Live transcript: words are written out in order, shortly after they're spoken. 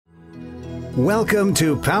Welcome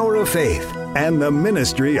to Power of Faith and the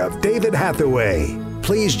ministry of David Hathaway.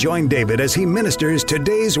 Please join David as he ministers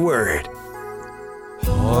today's word.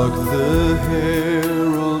 Hark the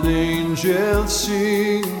herald angels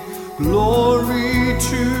sing, glory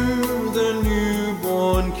to the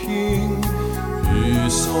newborn King.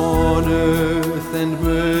 Peace on earth and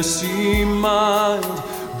mercy mild,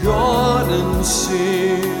 God and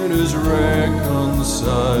sinners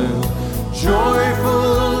reconciled.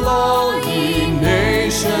 Joyful all ye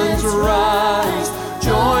nations rise,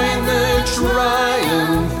 join the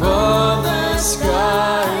triumph of the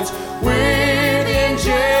skies. With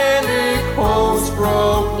angelic hosts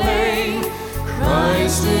proclaim,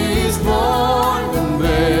 Christ is born in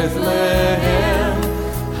Bethlehem.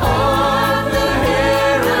 Hark the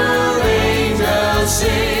herald angels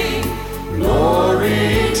sing,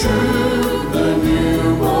 glory to the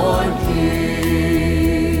newborn King.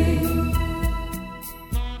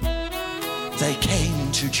 They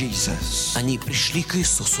came to Jesus Они пришли к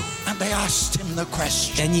Иисусу, and they asked him the и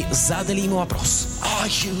question, они задали ему вопрос: are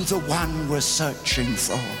you the one we're searching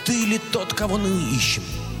for? «Ты ли тот, кого мы ищем?»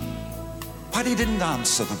 But he didn't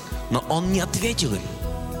answer them. Но он не ответил им.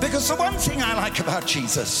 Because the one thing I like about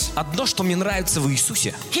Jesus, Одно, что мне нравится в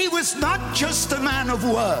Иисусе, he was not just a man of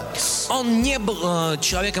works, он не был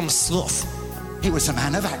человеком слов, he was a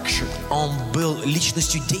man of action. он был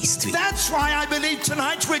личностью действий. That's why I believe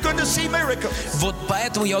tonight we're going to see miracles. Вот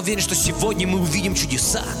поэтому я уверен, что сегодня мы увидим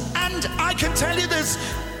чудеса. And I can tell you this,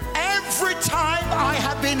 every time I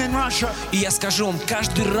have been in Russia, И я скажу вам,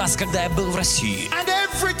 каждый раз, когда я был в России, and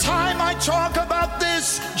every time I talk about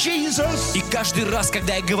this Jesus, и каждый раз,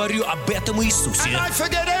 когда я говорю об этом Иисусе, and I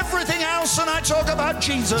forget everything else and I talk about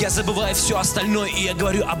Jesus, я забываю все остальное, и я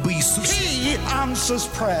говорю об Иисусе. he answers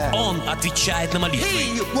prayer. Он отвечает на молитвы.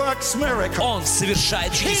 He works miracles. Он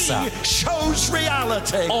совершает He чудеса. shows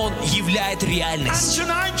reality. Он являет And реальность.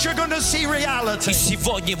 tonight you're going to see reality. И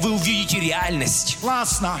сегодня вы увидите реальность.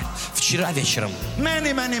 Last night, Вчера вечером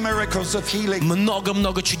many miracles of healing.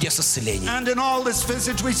 много-много чудес исцеления. And in all this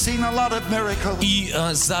visit we've seen a lot of miracles. И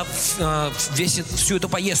за всю эту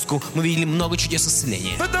поездку мы видели много чудес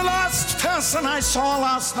исцеления. But the last person I saw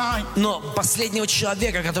last night, Но последнего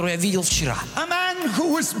человека, которого я видел вчера, a man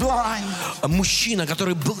who was blind. мужчина,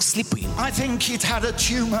 который был слепым, I think he'd had a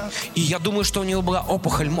tumor. и я думаю, что у него была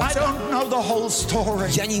опухоль I мозга. don't know the whole story.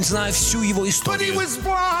 Я не знаю всю его But he историю, was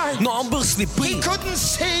blind. но он был He слепым, couldn't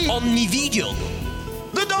see. он не видел.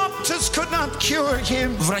 The doctors could not cure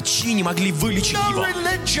him. Врачи не могли вылечить No его.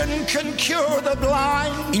 religion can cure the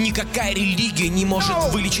blind. И никакая религия не может No,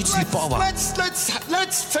 вылечить слепого.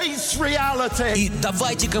 let's face reality. И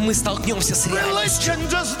давайте-ка мы столкнемся с реальностью. Religion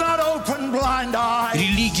does not open blind eyes.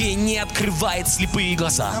 Религия не открывает слепые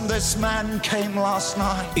глаза. And this man came last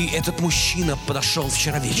night. И этот мужчина подошел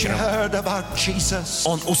вчера He вечером. heard about Jesus.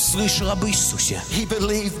 Он услышал об Иисусе. He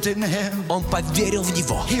believed in him. Он поверил в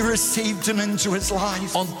Него. He received him into his life.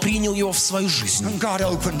 Он принял Его в свою жизнь. And God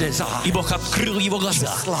opened his eyes. И Бог открыл его глаза.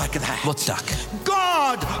 Just like that. Вот так.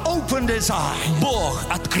 God opened his eyes. Бог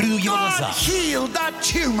открыл его God глаза. healed that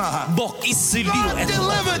tumor. Бог исцелил God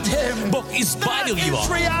этого. delivered him. Бог избавил That его. is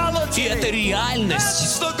reality. И это реальность.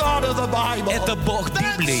 That's the God of the Bible. Это Бог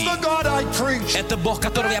That's Библии. the God I preach. Это Бог,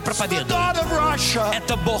 которого я That's the проповедую. God of Russia.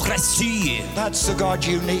 Это Бог России. That's the God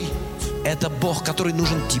you need. Это Бог, который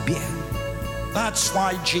нужен тебе. That's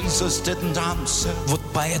why Jesus didn't answer. Вот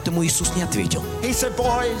поэтому Иисус не ответил. He said,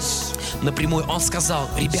 boys, Напрямую Он сказал: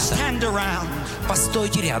 ребята, stand around.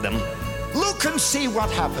 постойте рядом, Look and see what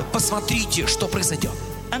happened. посмотрите, что произойдет.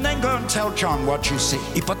 And then go and tell John what you see.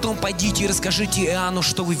 И потом пойдите и расскажите Иоанну,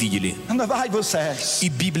 что вы видели. And the Bible says, И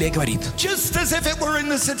Библия говорит, just as if it were in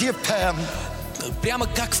the city of Perm, прямо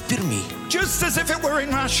как в Перми, just as if it were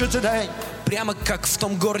in Russia today, прямо как в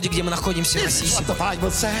том городе, где мы находимся в this России is what the сегодня.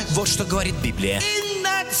 Bible says. Вот что говорит Библия. In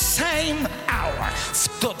that same hour, В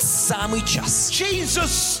тот самый час Jesus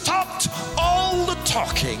stopped all the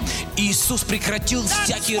talking. Иисус прекратил That's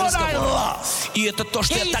всякие what I разговоры. love. И это то,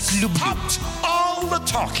 что He я так люблю. stopped all the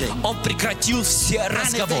talking. Он прекратил все And he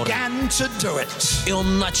разговоры. began to do it. И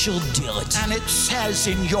он начал делать. And it says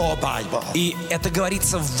in your Bible. И это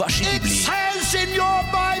говорится в вашей It Библии. says in your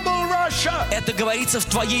Bible, Russia. Это говорится в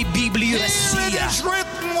твоей Библии, Here it Россия. is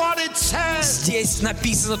written what it says. Здесь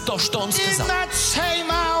написано то, что он In сказал. that same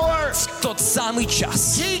hour, В тот самый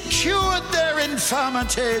час he cured their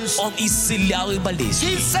infirmities. он исцелял их He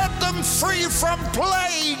болезни. set them free from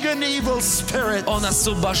plague and evil spirits. Он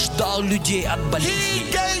освобождал людей от He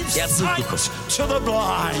болезней gave и от злых sight духов. to the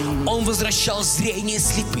blind. Он возвращал зрение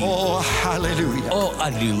слепым. Oh, hallelujah. О,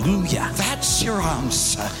 аллилуйя! That's your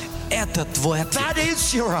answer. Это твой ответ. That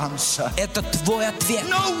is your answer. Это твой ответ.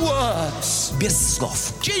 No words. Без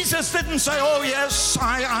слов. Jesus didn't say, oh yes,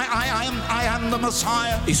 I am the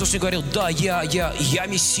Messiah. Иисус не говорил, да, я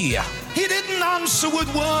Мессия. He didn't answer with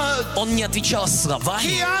words. Он не отвечал He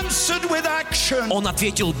словами. answered with action. Он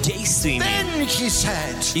ответил действиями. Then he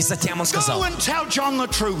said, И затем он go сказал, and tell John the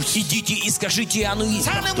truth. идите и скажите Иоанну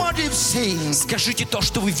Tell him правду. what you've seen. Скажите то,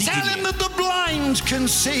 что вы Tell him видели. that the blind can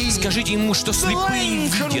see. Скажите ему, что слепые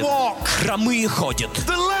lame can видят, walk. хромые ходят,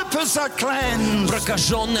 The lepers are cleansed.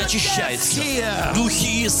 прокаженные The очищаются, deaf hear.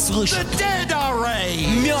 глухие The слышат, dead are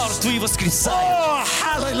raised. мертвые воскресают. Oh,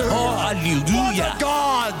 hallelujah. О, What a аллилуйя!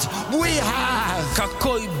 God we have.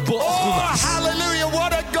 Какой Бог у Oh, нас! hallelujah.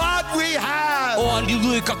 What a God we have. О,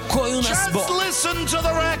 аллилуйя, какой у нас Just Бог! listen to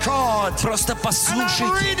the record. Просто And I'm послушайте.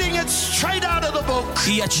 reading it straight out of the book.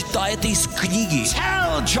 И я читаю это из книги.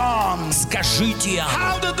 Tell John, Скажите Иоанну,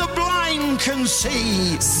 how did the blind can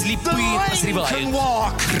see? The слепые lame can прозревают,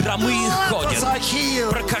 walk. The хромые lepers ходят, are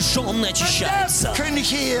healed. прокаженные The deaf очищаются, can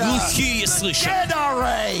hear. глухие The слышат, dead are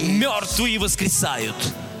raised. мертвые воскресают.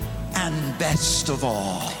 And best of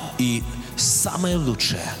all, И самое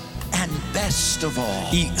лучшее, and best of all,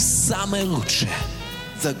 и самое лучшее,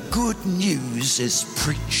 the good news is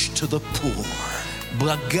preached to the poor.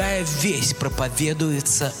 благая весть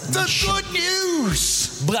проповедуется The нищим. good news.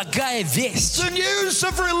 Благая весть, The news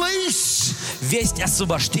of release. весть The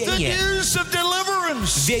освобождения, news of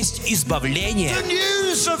deliverance. весть избавления, The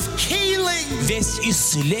news of healing. весть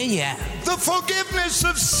исцеления, The forgiveness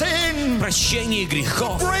of sin. прощение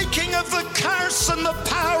грехов, Breaking of the curse and the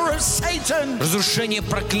power of Satan. разрушение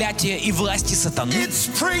проклятия и власти сатаны. It's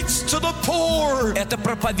preached to the poor. Это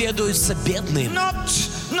проповедуется бедным, Not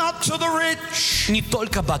to the rich. не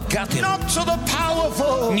только богатым, Not to the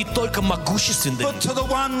powerful. не только могущественным, But to the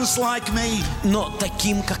ones like me. но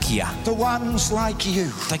таким, как я, The ones like you.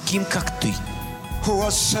 таким, как ты, Who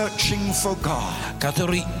are searching for God.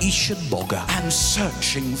 который ищет Бога And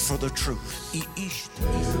searching for the truth. и ищет.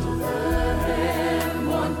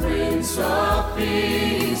 One Prince of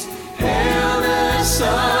Peace, hail the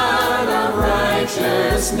Son of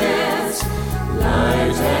Righteousness,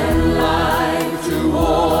 light and life to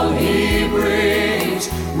all He brings,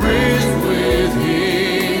 risen with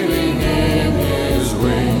healing in His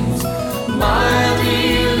wings,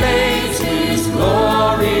 mighty lays His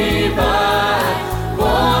glory by,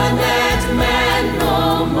 born that man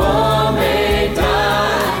no more may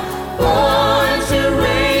die, born to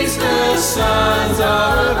raise the sons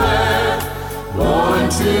of earth, born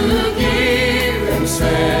to give them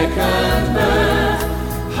second birth.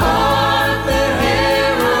 Hark the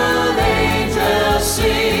herald angels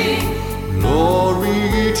sing,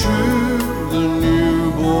 Glory to the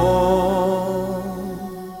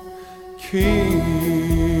newborn King.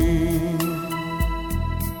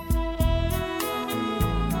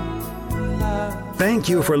 Thank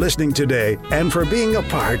you for listening today and for being a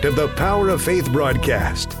part of the Power of Faith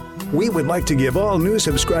broadcast. We would like to give all new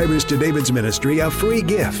subscribers to David's ministry a free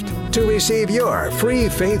gift. To receive your free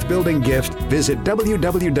faith-building gift, visit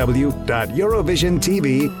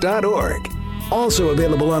www.eurovisiontv.org. Also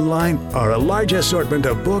available online are a large assortment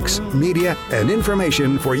of books, media, and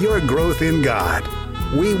information for your growth in God.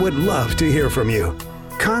 We would love to hear from you.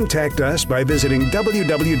 Contact us by visiting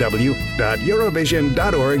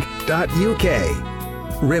www.eurovision.org.uk.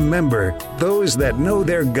 Remember, those that know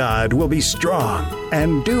their God will be strong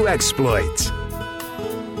and do exploits.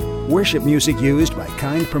 Worship music used by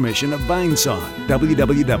kind permission of Vinesong,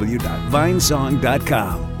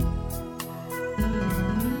 www.vinesong.com.